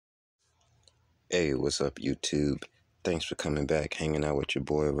Hey, what's up, YouTube? Thanks for coming back, hanging out with your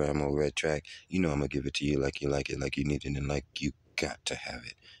boy Ramo Red Track. You know I'm gonna give it to you like you like it, like you need it, and like you got to have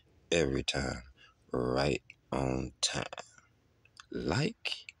it every time, right on time.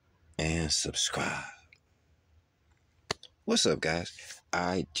 Like and subscribe. What's up, guys?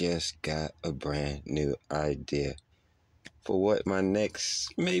 I just got a brand new idea for what my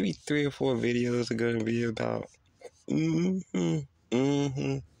next maybe 3 or 4 videos are gonna be about.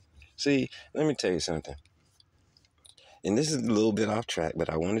 See, let me tell you something. And this is a little bit off track,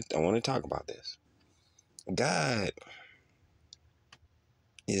 but I want to talk about this. God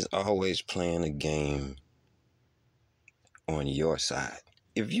is always playing a game on your side.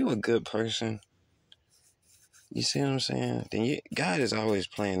 If you're a good person, you see what I'm saying? Then God is always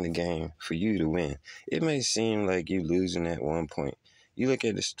playing the game for you to win. It may seem like you losing at one point. You look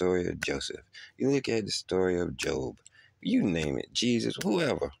at the story of Joseph. You look at the story of Job. You name it, Jesus,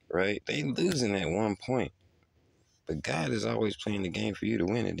 whoever, right? They losing at one point. But God is always playing the game for you to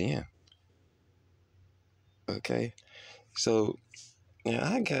win at the end. Okay? So, now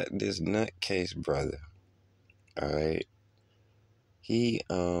I got this nutcase brother. All right. He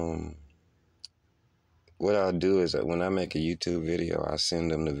what I'll do is that when I make a YouTube video, I'll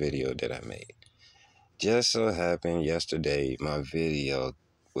send him the video that I made. Just so happened yesterday my video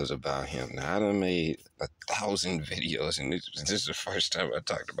was about him. Now I done made 1,000 videos, and this is the first time I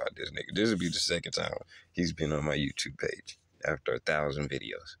talked about this nigga. This will be the second time he's been on my YouTube page after 1,000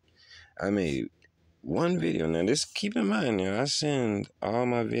 videos. I made one video. Now this, keep in mind now, I send all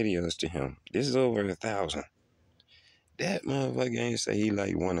my videos to him. This is over 1,000. That motherfucker ain't say he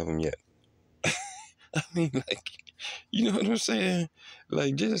liked one of them yet. I mean, like, you know what I'm saying?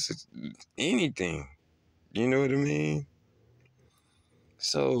 Like, just anything. You know what I mean?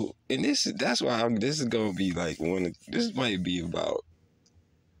 So, and that's why this is gonna be like this might be about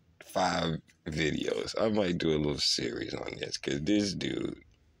 5 videos. I might do a little series on this, cause this dude.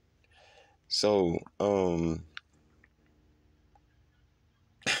 So,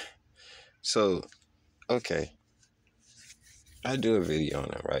 okay. I do a video on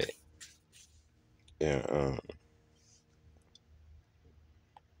it, right? Yeah,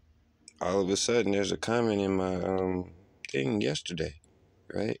 all of a sudden there's a comment in my thing yesterday,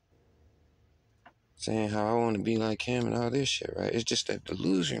 right? Saying how I want to be like him and all this shit, right? It's just that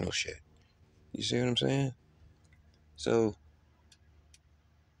delusional shit. You see what I'm saying? So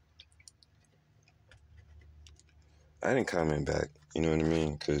I didn't comment back, you know what I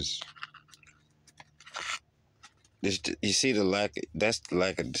mean? Because you see that's the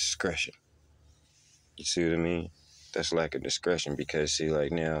lack of discretion. You see what I mean? That's lack of discretion because, see,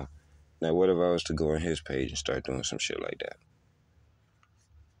 like now what if I was to go on his page and start doing some shit like that?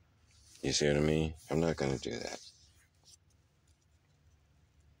 You see what I mean? I'm not going to do that.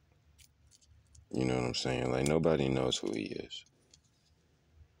 You know what I'm saying? Like, nobody knows who he is.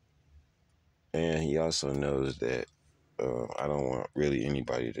 And he also knows that I don't want really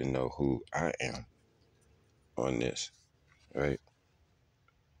anybody to know who I am on this, right?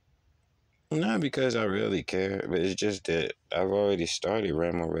 Not because I really care, but it's just that I've already started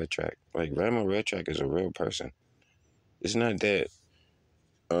Ramo Red Track. Like, Ramo Red Track is a real person. It's not that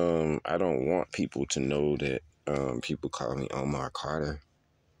I don't want people to know that people call me Omar Carter.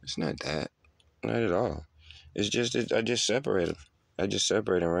 It's not that. Not at all. It's just that I just separate them. I just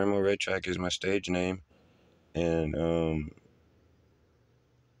separate them. Ramo Red Track is my stage name. And,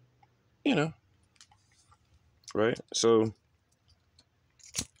 you know, right? So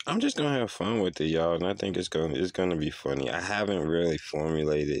I'm just gonna have fun with it, y'all, and I think it's gonna be funny. I haven't really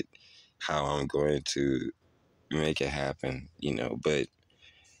formulated how I'm going to make it happen, you know, but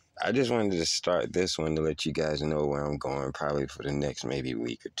I just wanted to start this one to let you guys know where I'm going, probably for the next maybe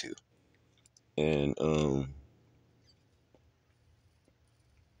week or two. And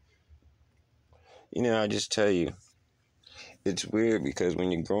you know, I just tell you, it's weird because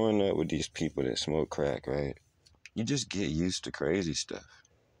when you're growing up with these people that smoke crack, right? You just get used to crazy stuff.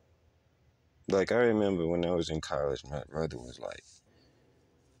 Like, I remember when I was in college, my brother was like,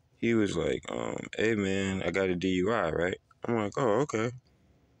 hey man, I got a DUI, right? I'm like, oh, okay.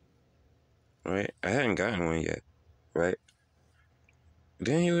 Right? I hadn't gotten one yet, right?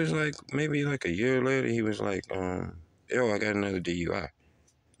 Then he was like, maybe like a year later, he was like, yo, I got another DUI.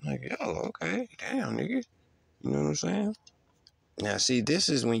 I'm like, yo, okay, damn, nigga. You know what I'm saying? Now, see, this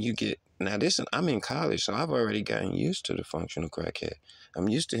is when you get, I'm in college, so I've already gotten used to the functional crackhead. I'm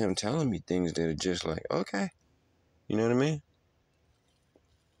used to him telling me things that are just like, okay. You know what I mean?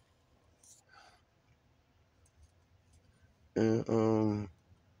 And,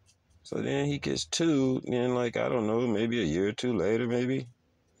 so then he gets 2, then like, I don't know, maybe a year or 2 later, maybe,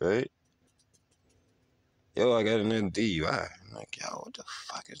 right? Yo, I got another DUI. I'm like, yo, what the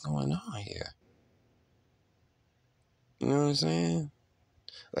fuck is going on here? You know what I'm saying?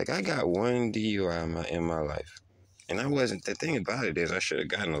 Like, I got one DUI in my life. And I wasn't, the thing about it is I should have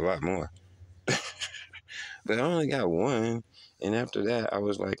gotten a lot more. But I only got one. And after that, I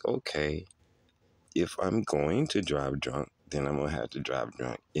was like, okay, if I'm going to drive drunk, then I'm going to have to drive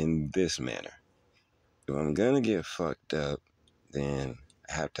drunk in this manner. If I'm going to get fucked up, then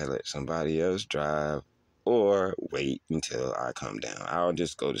I have to let somebody else drive or wait until I come down. I'll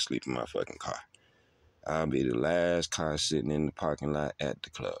just go to sleep in my fucking car. I'll be the last car sitting in the parking lot at the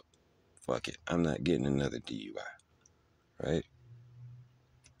club. Fuck it. I'm not getting another DUI. Right?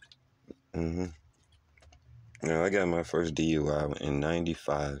 Mm-hmm. Now, I got my first DUI in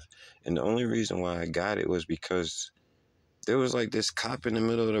 95. And the only reason why I got it was because there was like this cop in the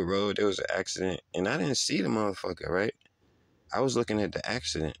middle of the road. There was an accident. And I didn't see the motherfucker, right? I was looking at the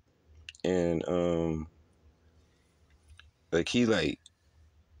accident. And, like, he, like,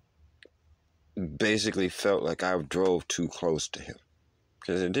 basically felt like I drove too close to him.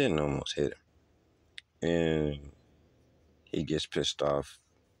 Because it didn't almost hit him. And he gets pissed off,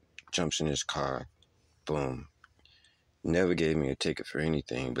 jumps in his car, boom. Never gave me a ticket for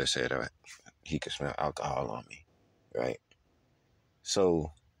anything, but said he could smell alcohol on me, right?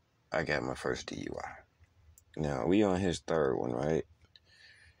 So I got my first DUI. Now we on his third one, right?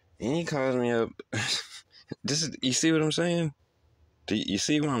 And he calls me up. This is, you see what I'm saying? Do you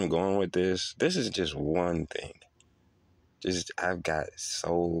see where I'm going with this? This is just one thing. Just I've got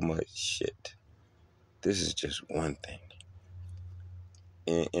so much shit. This is just one thing.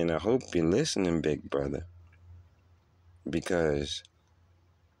 And I hope you're listening, big brother. Because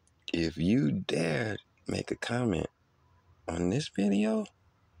if you dare make a comment on this video,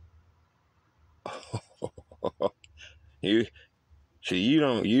 you see you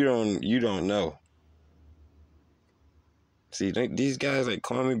don't know. See, these guys like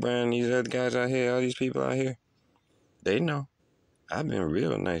Kwame Brown, these other guys out here, all these people out here, they know. I've been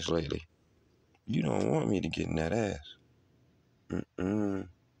real nice lately. You don't want me to get in that ass. Mm-mm.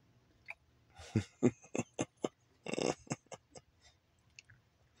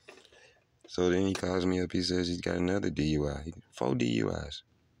 So then he calls me up. He says he's got another DUI. 4 DUIs.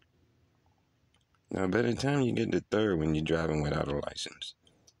 Now, by the time you get the third when you're driving without a license,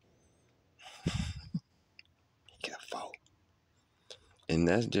 he got 4. And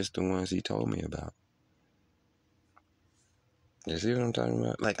that's just the ones he told me about. You see what I'm talking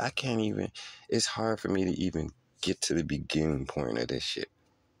about? Like, I can't even, it's hard for me to even get to the beginning point of this shit.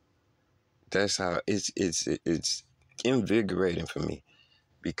 That's how, it's invigorating for me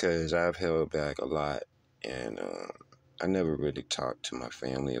because I've held back a lot and I never really talked to my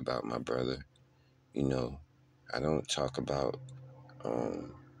family about my brother. You know, I don't talk about,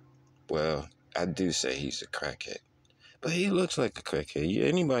 well, I do say he's a crackhead. But he looks like a crackhead.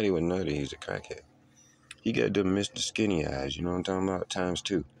 Anybody would know that he's a crackhead. He got the Mr. Skinny eyes, you know what I'm talking about? Times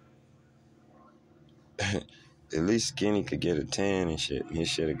 2. At least Skinny could get a tan and shit, and his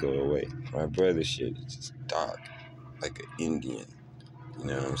shit'd go away. My brother's shit is just dark, like an Indian. You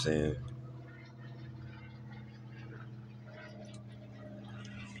know what I'm saying?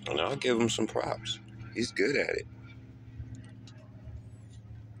 And I'll give him some props. He's good at it.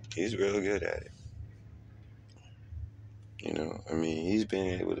 He's real good at it. You know, I mean, he's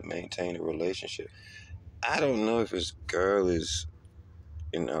been able to maintain a relationship. I don't know if his girl is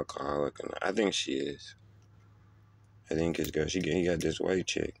an alcoholic or not. I think she is. I think his girl, he got this white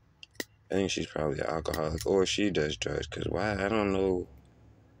chick. I think she's probably an alcoholic, or she does drugs. Cause why? I don't know.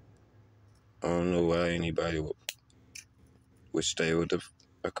 I don't know why anybody would stay with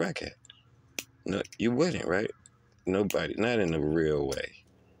a crackhead. No, you wouldn't, right? Nobody, not in a real way.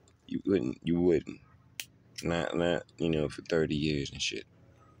 You wouldn't. You wouldn't. Not. You know, for 30 years and shit.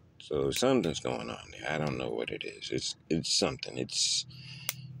 So something's going on there. I don't know what it is. It's something.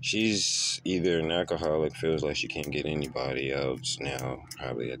 She's either an alcoholic, feels like she can't get anybody else now,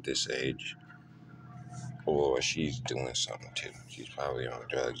 probably at this age, or she's doing something too. She's probably on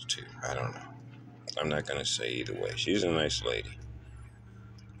drugs too. I don't know. I'm not gonna say either way. She's a nice lady.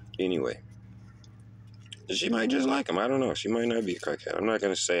 Anyway, she might just like him. I don't know. She might not be a crackhead. I'm not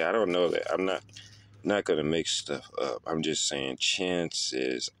gonna say. I don't know that. I'm not gonna make stuff up. I'm just saying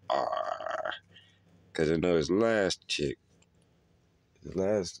chances are, because I know his last chick, his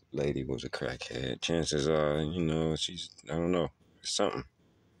last lady was a crackhead. Chances are, you know, I don't know, something.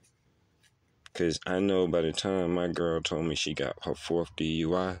 Because I know by the time my girl told me she got her 4th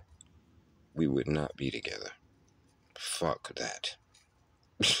DUI, we would not be together. Fuck that.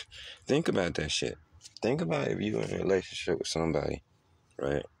 Think about that shit. Think about if you were in a relationship with somebody,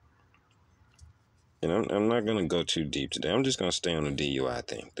 right? And I'm not going to go too deep today. I'm just going to stay on the DUI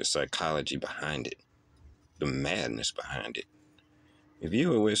thing, the psychology behind it, the madness behind it. If you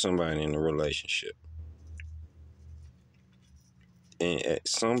were with somebody in a relationship, and at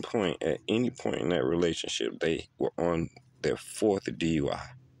some point, at any point in that relationship, they were on their fourth DUI,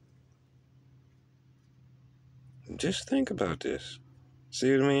 just think about this.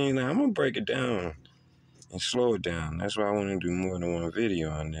 See what I mean? Now, I'm going to break it down and slow it down. That's why I want to do more than one video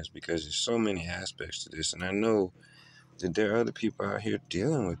on this, because there's so many aspects to this. And I know that there are other people out here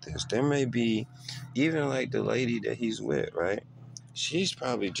dealing with this. There may be, even like the lady that he's with, right? She's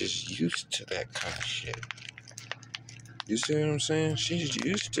probably just used to that kind of shit. You see what I'm saying? She's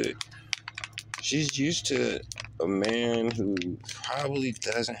used to it. She's used to a man who probably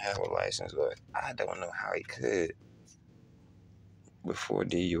doesn't have a license, but I don't know how he could before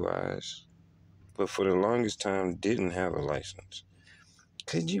DUIs. But for the longest time, didn't have a license.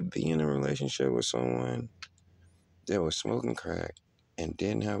 Could you be in a relationship with someone that was smoking crack and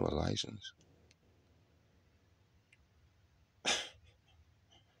didn't have a license?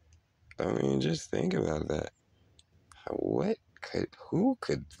 I mean, just think about that. Who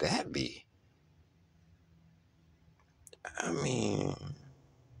could that be? I mean,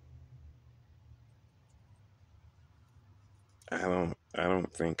 I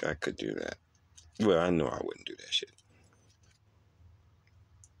don't think I could do that. Well, I know I wouldn't do that shit.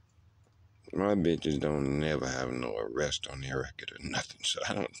 My bitches don't never have no arrest on their record or nothing, so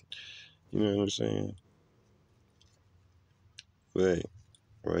I don't, you know what I'm saying? But,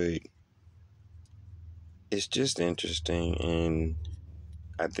 right, it's just interesting, and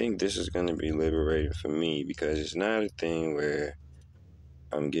I think this is going to be liberating for me, because it's not a thing where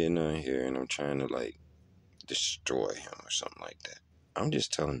I'm getting on here and I'm trying to, like, destroy him or something like that. I'm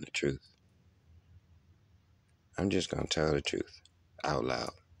just telling the truth. I'm just going to tell the truth out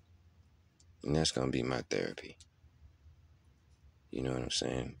loud. And that's going to be my therapy. You know what I'm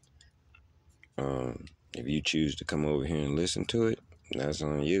saying? If you choose to come over here and listen to it, that's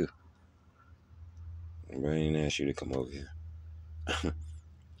on you. I didn't ask you to come over here.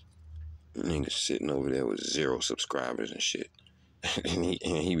 Nigga sitting over there with 0 subscribers and shit. and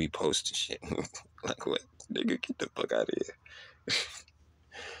he be posting shit. Like, what? Nigga, get the fuck out of here.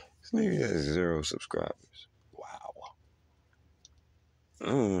 This nigga has 0 subscribers. Wow.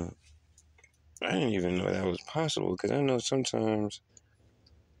 I didn't even know that was possible, because I know sometimes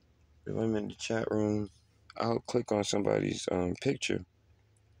if I'm in the chat room, I'll click on somebody's picture,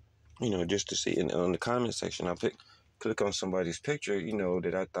 just to see. And on the comment section, click on somebody's picture,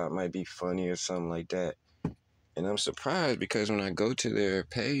 that I thought might be funny or something like that. And I'm surprised, because when I go to their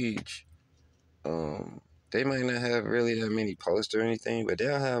page, they might not have really that many posts or anything, but they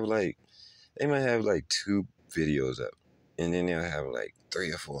might have like 2 videos up, and then they'll have like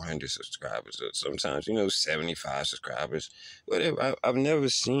 300 or 400 subscribers, or sometimes 75 subscribers, whatever. I've never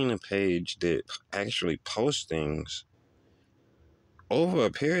seen a page that actually posts things over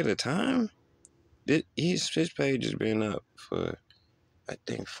a period of time. His page has been up for, I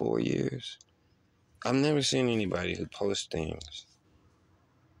think, 4 years. I've never seen anybody who posts things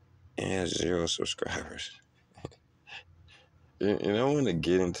and has 0 subscribers. And I want to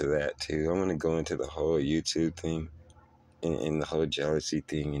get into that too. I want to go into the whole YouTube thing, and the whole jealousy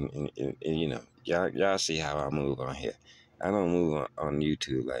thing, and y'all see how I move on here. I don't move on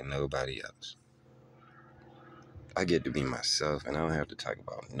YouTube like nobody else. I get to be myself, and I don't have to talk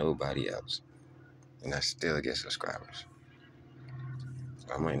about nobody else, and I still get subscribers.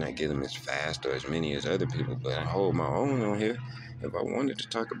 I might not get them as fast or as many as other people, but I hold my own on here. If I wanted to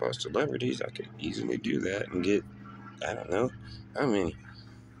talk about celebrities, I could easily do that and get, I don't know how many,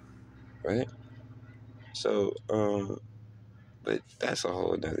 right? So, but that's a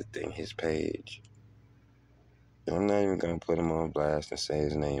whole other thing, his page. I'm not even going to put him on blast and say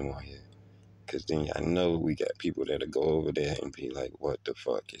his name on here, because then I know we got people that'll go over there and be like, what the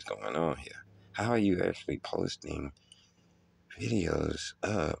fuck is going on here? How are you actually posting videos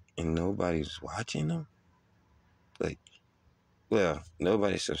up and nobody's watching them? Like, well,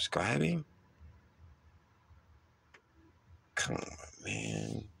 nobody's subscribing? Come on,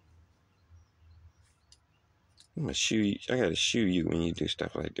 man. I'm gonna shoot you. I gotta shoot you when you do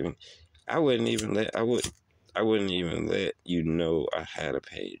stuff like that. I wouldn't even let you know I had a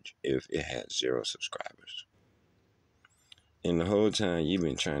page if it had 0 subscribers. And the whole time you've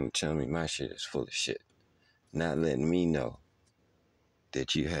been trying to tell me my shit is full of shit, not letting me know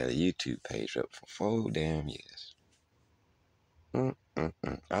that you had a YouTube page up for 4 damn years.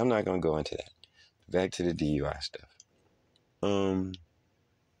 I'm not gonna go into that. Back to the DUI stuff.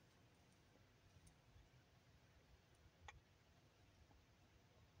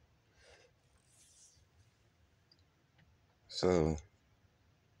 So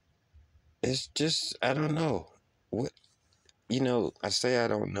it's just, I don't know. What, I say I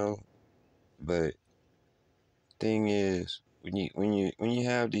don't know, but thing is, when you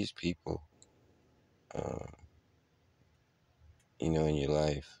have these people, um, in your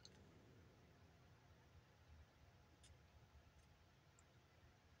life,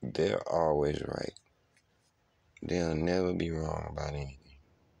 they're always right. They'll never be wrong about anything.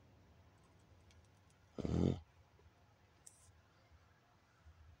 Mhm.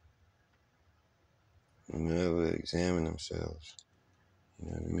 Never examine themselves. You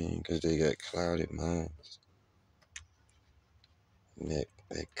know what I mean? Because they got clouded minds. And that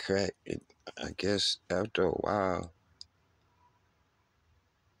crack, I guess after a while,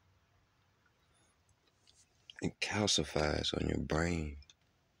 it calcifies on your brain.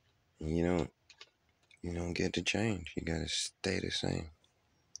 And you don't get to change. You gotta stay the same.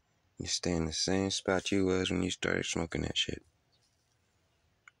 You stay in the same spot you was when you started smoking that shit.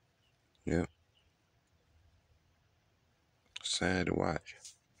 Yep. Sad to watch.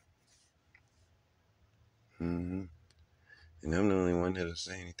 hmm And I'm the only one that'll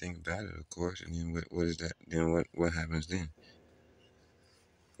say anything about it, of course. And then what is that? Then what happens then?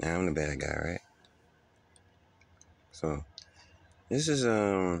 Now I'm the bad guy, right? So this is I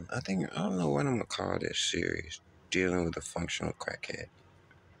don't know what I'm gonna call this series. Dealing with a functional crackhead.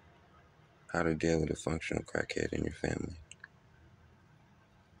 How to deal with a functional crackhead in your family.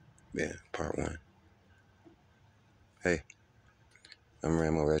 Yeah, part 1. Hey, I'm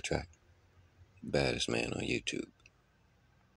Ramo Red Track, baddest man on YouTube.